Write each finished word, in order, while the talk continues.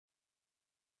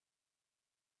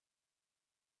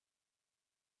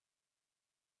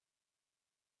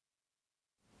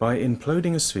By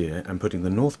imploding a sphere and putting the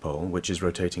north pole, which is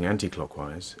rotating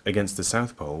anti-clockwise, against the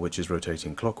south pole, which is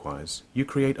rotating clockwise, you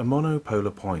create a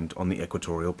monopolar point on the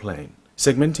equatorial plane.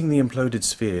 Segmenting the imploded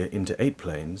sphere into 8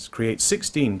 planes creates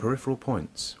 16 peripheral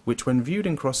points, which when viewed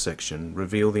in cross-section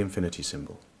reveal the infinity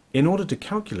symbol. In order to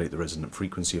calculate the resonant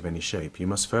frequency of any shape, you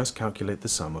must first calculate the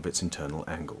sum of its internal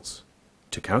angles.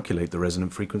 To calculate the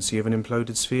resonant frequency of an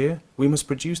imploded sphere, we must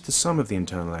produce the sum of the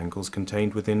internal angles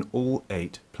contained within all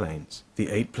 8 planes. The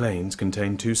 8 planes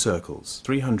contain 2 circles,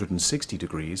 360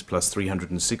 degrees plus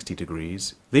 360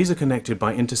 degrees. These are connected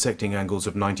by intersecting angles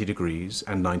of 90 degrees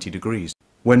and 90 degrees.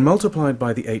 When multiplied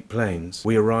by the 8 planes,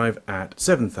 we arrive at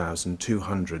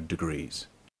 7,200 degrees.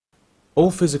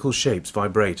 All physical shapes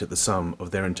vibrate at the sum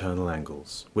of their internal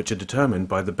angles, which are determined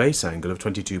by the base angle of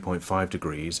 22.5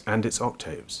 degrees and its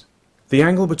octaves. The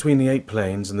angle between the 8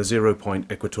 planes and the 0-point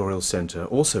equatorial center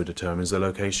also determines the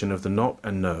location of the knot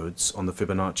and nodes on the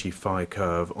Fibonacci phi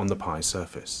curve on the pi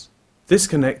surface. This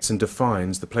connects and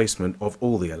defines the placement of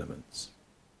all the elements.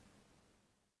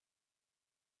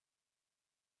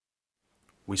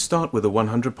 We start with a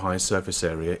 100 pi surface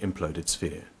area imploded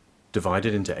sphere,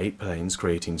 divided into 8 planes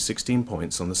creating 16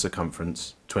 points on the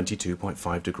circumference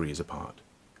 22.5 degrees apart.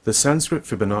 The Sanskrit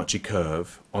Fibonacci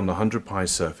curve on the 100 pi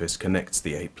surface connects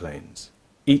the 8 planes.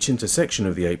 Each intersection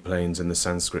of the 8 planes in the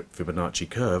Sanskrit Fibonacci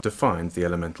curve defines the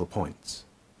elemental points.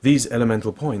 These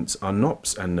elemental points are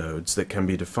knops and nodes that can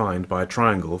be defined by a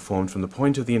triangle formed from the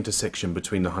point of the intersection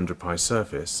between the 100 pi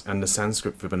surface and the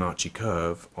Sanskrit Fibonacci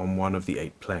curve on one of the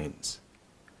 8 planes.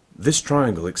 This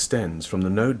triangle extends from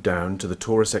the node down to the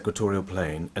torus equatorial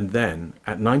plane and then,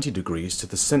 at 90 degrees, to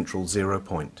the central 0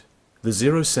 point. The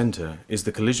 0 center is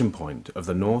the collision point of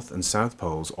the north and south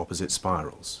poles' opposite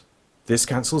spirals. This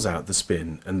cancels out the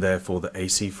spin and therefore the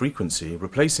AC frequency,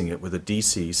 replacing it with a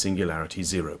DC singularity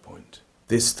 0 point.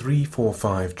 This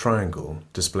 3-4-5 triangle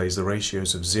displays the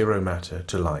ratios of 0 matter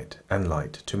to light and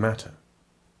light to matter.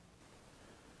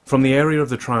 From the area of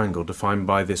the triangle defined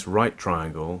by this right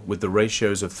triangle with the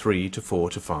ratios of 3 to 4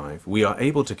 to 5, we are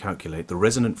able to calculate the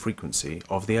resonant frequency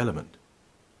of the element.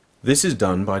 This is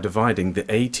done by dividing the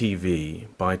ATV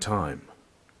by time.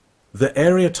 The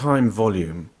area time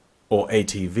volume, or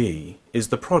ATV, is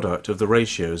the product of the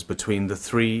ratios between the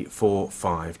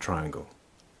 3-4-5 triangle.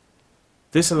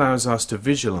 This allows us to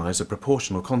visualize a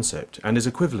proportional concept and is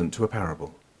equivalent to a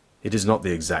parable. It is not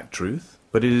the exact truth,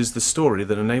 but it is the story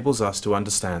that enables us to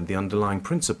understand the underlying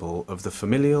principle of the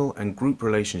familial and group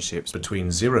relationships between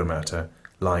 0 matter,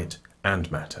 light,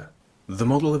 and matter. The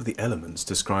model of the elements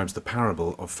describes the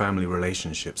parable of family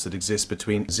relationships that exist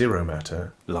between 0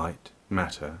 matter, light,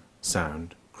 matter,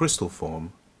 sound, crystal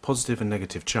form, positive and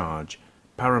negative charge,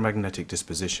 paramagnetic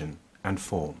disposition, and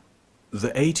form.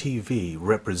 The ATV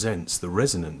represents the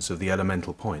resonance of the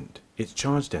elemental point, its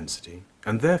charge density,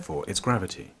 and therefore its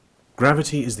gravity.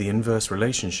 Gravity is the inverse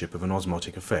relationship of an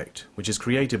osmotic effect, which is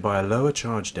created by a lower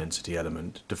charge density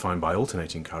element, defined by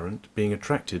alternating current, being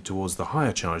attracted towards the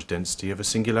higher charge density of a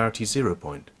singularity 0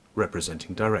 point,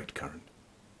 representing direct current.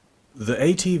 The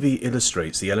ATV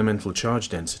illustrates the elemental charge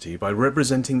density by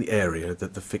representing the area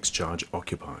that the fixed charge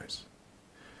occupies.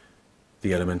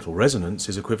 The elemental resonance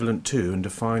is equivalent to and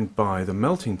defined by the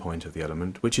melting point of the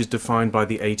element, which is defined by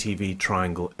the ATV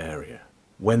triangle area.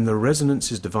 When the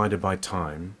resonance is divided by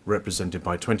time, represented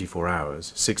by 24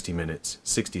 hours, 60 minutes,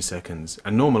 60 seconds,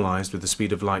 and normalized with the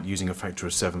speed of light using a factor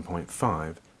of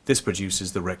 7.5, this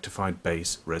produces the rectified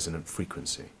base resonant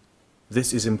frequency.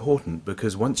 This is important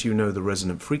because once you know the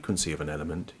resonant frequency of an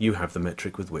element, you have the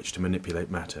metric with which to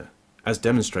manipulate matter, as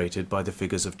demonstrated by the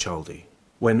figures of Chaldi.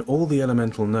 When all the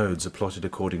elemental nodes are plotted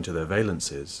according to their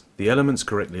valences, the elements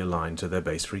correctly align to their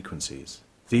base frequencies.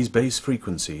 These base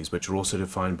frequencies, which are also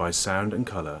defined by sound and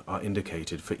color, are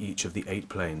indicated for each of the 8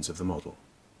 planes of the model.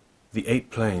 The 8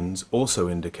 planes also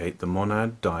indicate the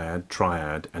monad, dyad,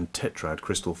 triad, and tetrad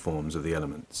crystal forms of the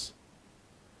elements.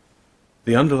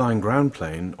 The underlying ground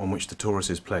plane on which the torus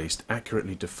is placed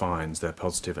accurately defines their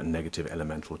positive and negative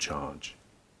elemental charge.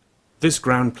 This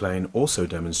ground plane also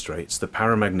demonstrates the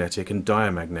paramagnetic and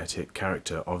diamagnetic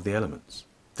character of the elements.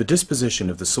 The disposition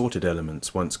of the sorted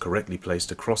elements, once correctly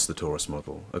placed across the torus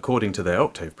model, according to their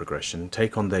octave progression,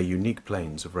 take on their unique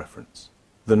planes of reference.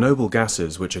 The noble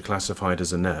gases, which are classified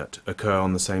as inert, occur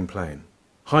on the same plane.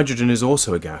 Hydrogen is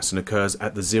also a gas and occurs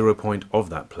at the 0 point of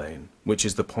that plane, which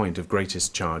is the point of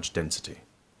greatest charge density.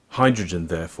 Hydrogen,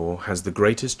 therefore, has the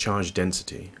greatest charge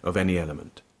density of any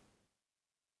element.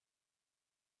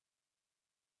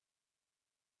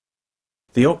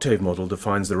 The octave model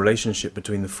defines the relationship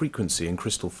between the frequency and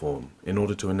crystal form in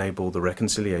order to enable the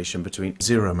reconciliation between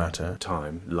 0 matter,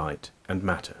 time, light, and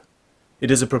matter. It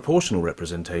is a proportional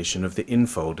representation of the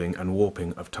infolding and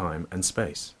warping of time and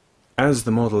space. As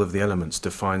the model of the elements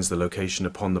defines the location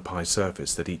upon the pi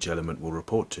surface that each element will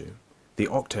report to, the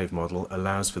octave model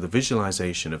allows for the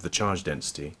visualization of the charge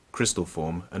density, crystal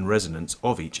form, and resonance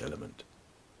of each element.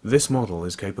 This model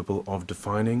is capable of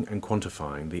defining and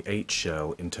quantifying the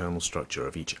 8-shell internal structure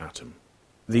of each atom.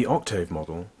 The octave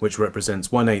model, which represents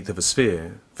 1/8 of a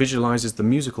sphere, visualizes the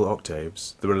musical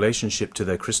octaves, the relationship to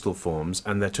their crystal forms,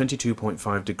 and their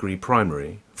 22.5-degree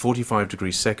primary,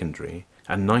 45-degree secondary,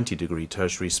 and 90-degree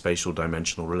tertiary spatial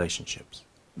dimensional relationships.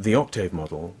 The octave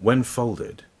model, when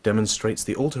folded, demonstrates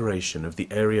the alteration of the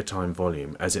area-time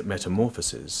volume as it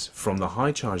metamorphoses from the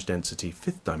high charge density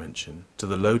 5th dimension to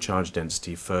the low charge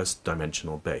density 1st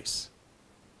dimensional base.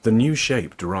 The new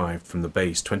shape derived from the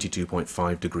base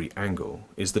 22.5-degree angle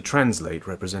is the translate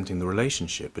representing the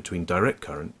relationship between direct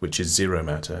current, which is zero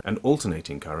matter, and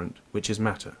alternating current, which is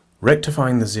matter.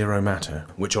 Rectifying the zero matter,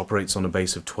 which operates on a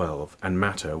base of 12, and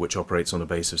matter, which operates on a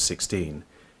base of 16,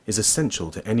 is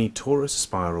essential to any torus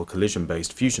spiral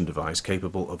collision-based fusion device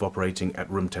capable of operating at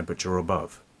room temperature or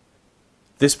above.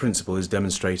 This principle is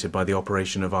demonstrated by the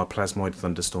operation of our plasmoid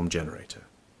thunderstorm generator.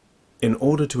 In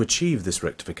order to achieve this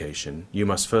rectification, you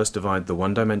must first divide the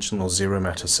one-dimensional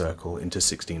zero-matter circle into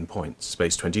 16 points,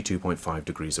 spaced 22.5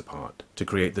 degrees apart, to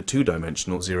create the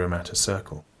two-dimensional zero-matter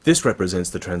circle. This represents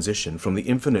the transition from the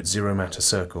infinite zero-matter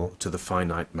circle to the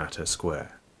finite matter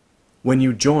square. When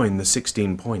you join the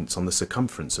 16 points on the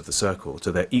circumference of the circle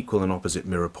to their equal and opposite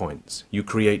mirror points, you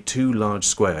create 2 large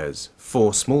squares,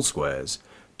 4 small squares,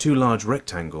 2 large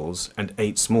rectangles, and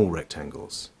 8 small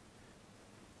rectangles.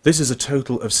 This is a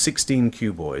total of 16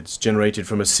 cuboids generated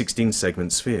from a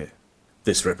 16-segment sphere.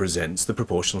 This represents the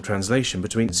proportional translation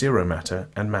between zero matter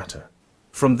and matter.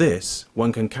 From this,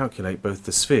 one can calculate both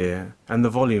the sphere and the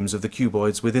volumes of the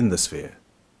cuboids within the sphere.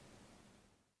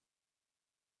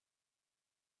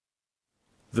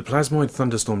 The plasmoid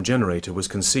thunderstorm generator was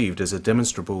conceived as a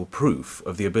demonstrable proof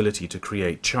of the ability to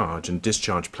create charge and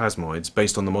discharge plasmoids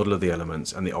based on the model of the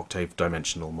elements and the octave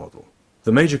dimensional model.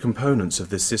 The major components of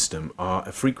this system are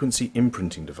a frequency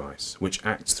imprinting device, which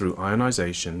acts through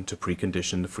ionization to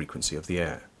precondition the frequency of the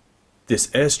air. This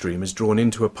airstream is drawn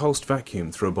into a pulsed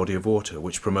vacuum through a body of water,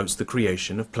 which promotes the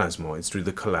creation of plasmoids through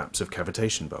the collapse of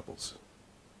cavitation bubbles.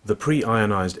 The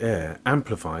pre-ionized air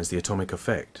amplifies the atomic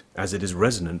effect, as it is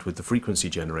resonant with the frequency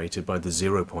generated by the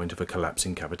zero point of a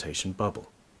collapsing cavitation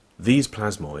bubble. These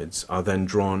plasmoids are then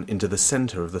drawn into the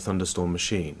center of the thunderstorm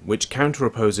machine, which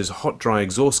counteropposes hot-dry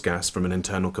exhaust gas from an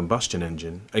internal combustion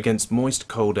engine against moist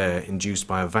cold air induced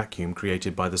by a vacuum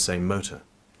created by the same motor.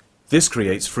 This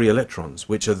creates free electrons,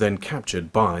 which are then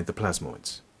captured by the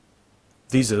plasmoids.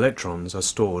 These electrons are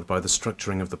stored by the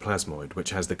structuring of the plasmoid,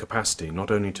 which has the capacity not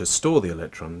only to store the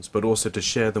electrons, but also to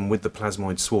share them with the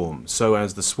plasmoid swarm, so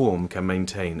as the swarm can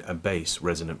maintain a base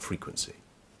resonant frequency.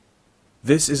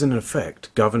 This is an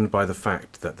effect governed by the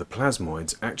fact that the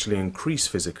plasmoids actually increase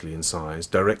physically in size,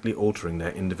 directly altering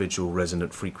their individual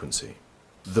resonant frequency.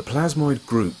 The plasmoid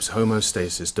group's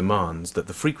homeostasis demands that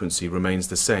the frequency remains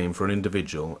the same for an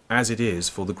individual as it is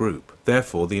for the group.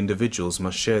 Therefore, the individuals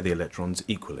must share the electrons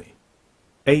equally.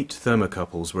 8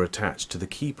 thermocouples were attached to the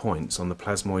key points on the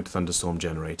plasmoid thunderstorm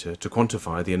generator to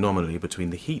quantify the anomaly between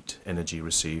the heat energy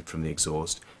received from the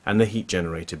exhaust and the heat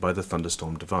generated by the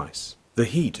thunderstorm device. The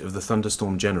heat of the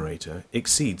thunderstorm generator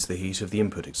exceeds the heat of the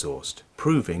input exhaust,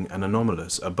 proving an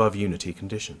anomalous above unity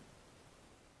condition.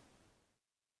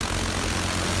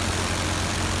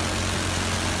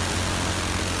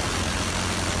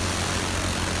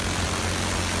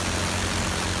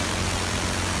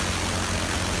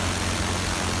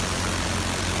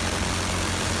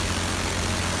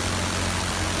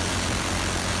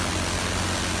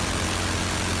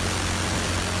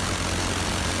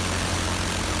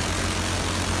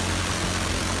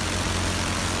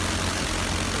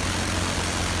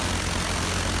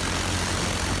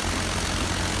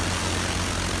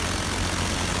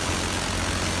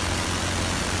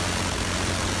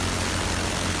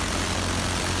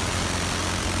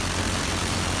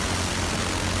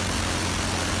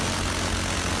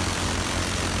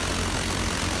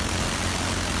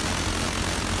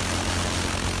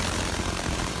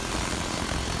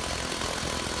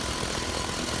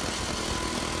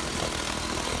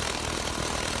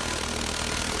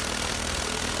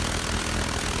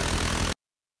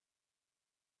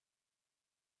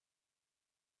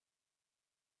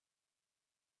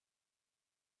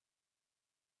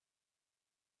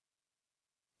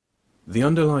 The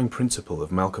underlying principle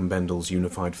of Malcolm Bendall's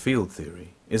unified field theory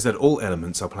is that all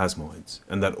elements are plasmoids,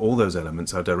 and that all those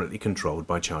elements are directly controlled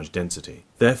by charge density,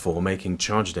 therefore making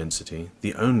charge density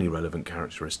the only relevant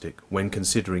characteristic when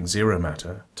considering zero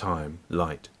matter, time,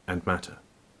 light, and matter.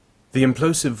 The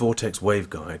implosive vortex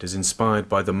waveguide is inspired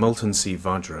by the molten sea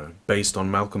Vajra based on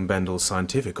Malcolm Bendall's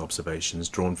scientific observations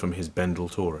drawn from his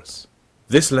Bendall torus.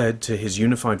 This led to his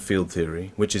unified field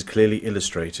theory, which is clearly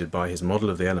illustrated by his model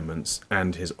of the elements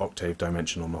and his octave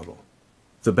dimensional model.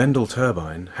 The Bendall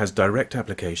turbine has direct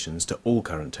applications to all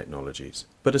current technologies,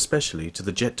 but especially to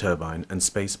the jet turbine and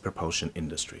space propulsion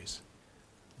industries.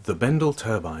 The Bendall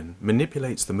turbine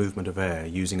manipulates the movement of air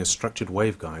using a structured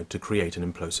waveguide to create an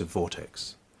implosive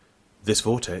vortex. This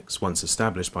vortex, once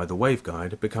established by the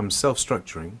waveguide, becomes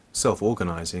self-structuring,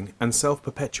 self-organizing, and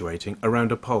self-perpetuating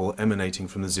around a pole emanating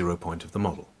from the zero point of the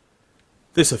model.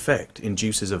 This effect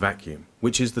induces a vacuum,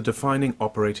 which is the defining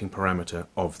operating parameter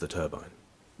of the turbine.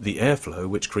 The airflow,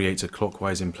 which creates a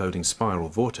clockwise imploding spiral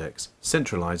vortex,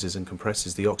 centralizes and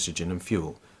compresses the oxygen and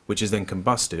fuel, which is then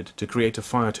combusted to create a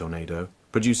fire tornado,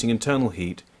 producing internal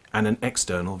heat and an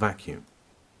external vacuum.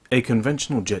 A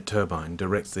conventional jet turbine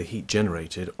directs the heat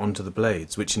generated onto the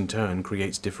blades, which in turn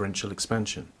creates differential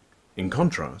expansion. In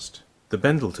contrast, the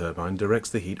Bendall turbine directs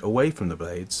the heat away from the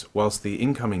blades, whilst the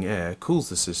incoming air cools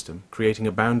the system, creating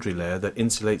a boundary layer that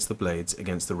insulates the blades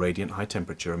against the radiant high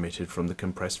temperature emitted from the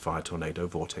compressed fire tornado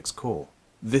vortex core.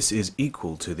 This is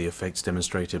equal to the effects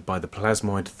demonstrated by the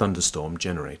Plasmoid thunderstorm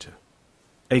generator.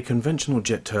 A conventional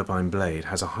jet turbine blade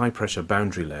has a high-pressure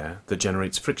boundary layer that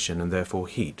generates friction and therefore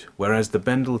heat, whereas the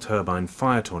Bendall turbine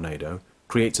fire tornado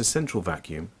creates a central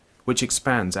vacuum which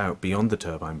expands out beyond the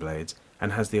turbine blades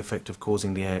and has the effect of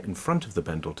causing the air in front of the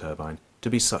Bendall turbine to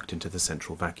be sucked into the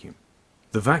central vacuum.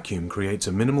 The vacuum creates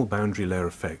a minimal boundary layer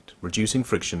effect, reducing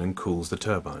friction and cools the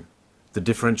turbine. The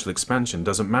differential expansion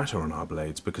doesn't matter on our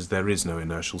blades because there is no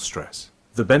inertial stress.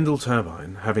 The Bendall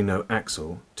turbine, having no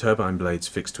axle, turbine blades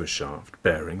fixed to a shaft,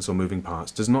 bearings or moving parts,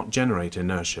 does not generate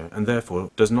inertia and therefore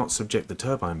does not subject the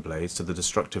turbine blades to the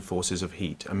destructive forces of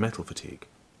heat and metal fatigue.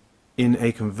 In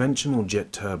a conventional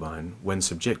jet turbine, when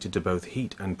subjected to both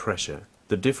heat and pressure,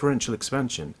 the differential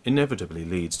expansion inevitably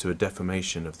leads to a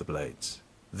deformation of the blades.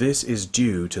 This is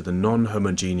due to the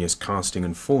non-homogeneous casting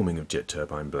and forming of jet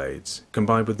turbine blades,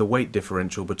 combined with the weight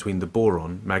differential between the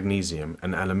boron, magnesium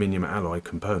and aluminium alloy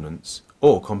components,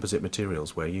 or composite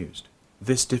materials where used.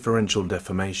 This differential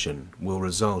deformation will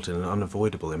result in an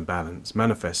unavoidable imbalance,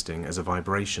 manifesting as a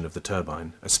vibration of the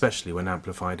turbine, especially when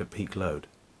amplified at peak load.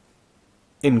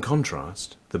 In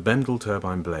contrast, the Bendall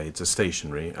turbine blades are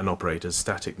stationary and operate as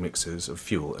static mixers of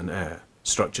fuel and air,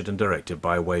 structured and directed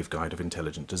by a waveguide of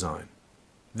intelligent design.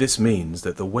 This means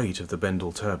that the weight of the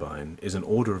Bendall turbine is an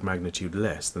order of magnitude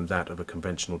less than that of a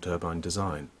conventional turbine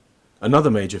design.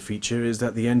 Another major feature is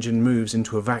that the engine moves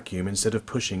into a vacuum instead of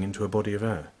pushing into a body of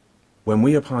air. When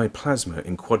we apply plasma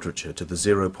in quadrature to the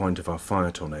zero point of our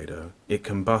fire tornado, it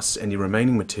combusts any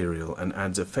remaining material and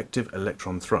adds effective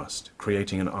electron thrust,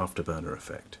 creating an afterburner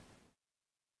effect.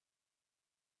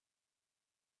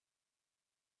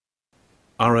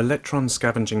 Our electron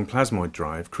scavenging plasmoid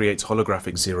drive creates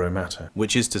holographic zero matter,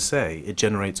 which is to say it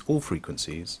generates all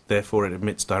frequencies, therefore it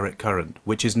emits direct current,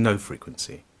 which is no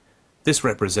frequency. This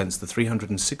represents the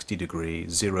 360-degree,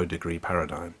 0-degree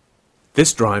paradigm.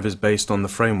 This drive is based on the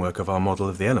framework of our model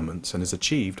of the elements and is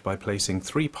achieved by placing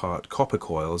 3-part copper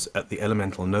coils at the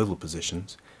elemental nodal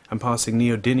positions and passing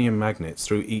neodymium magnets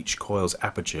through each coil's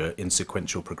aperture in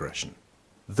sequential progression.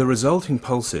 The resulting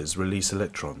pulses release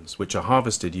electrons, which are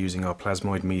harvested using our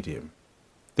plasmoid medium.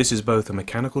 This is both a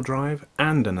mechanical drive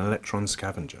and an electron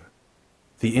scavenger.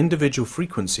 The individual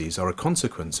frequencies are a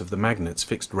consequence of the magnet's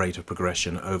fixed rate of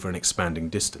progression over an expanding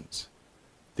distance.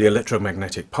 The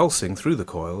electromagnetic pulsing through the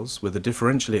coils, with a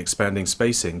differentially expanding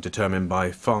spacing determined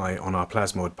by phi on our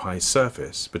plasmoid pi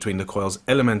surface between the coil's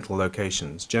elemental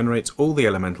locations, generates all the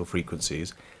elemental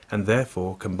frequencies and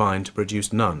therefore combine to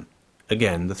produce none.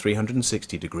 Again, the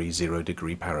 360-degree,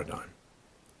 0-degree paradigm.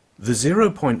 The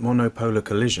zero-point monopolar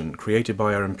collision created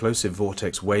by our implosive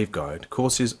vortex waveguide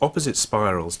causes opposite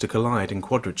spirals to collide in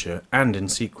quadrature and in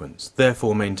sequence,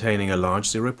 therefore maintaining a large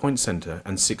zero-point center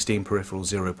and 16 peripheral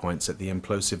zero points at the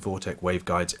implosive vortex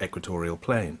waveguide's equatorial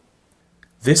plane.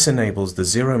 This enables the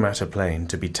zero-matter plane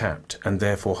to be tapped and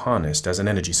therefore harnessed as an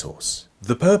energy source.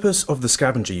 The purpose of the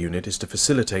scavenger unit is to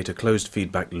facilitate a closed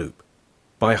feedback loop.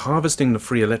 By harvesting the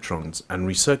free electrons and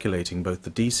recirculating both the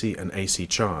DC and AC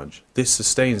charge, this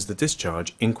sustains the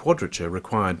discharge in quadrature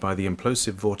required by the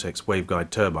implosive vortex waveguide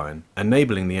turbine,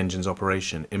 enabling the engine's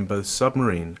operation in both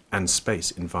submarine and space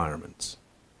environments.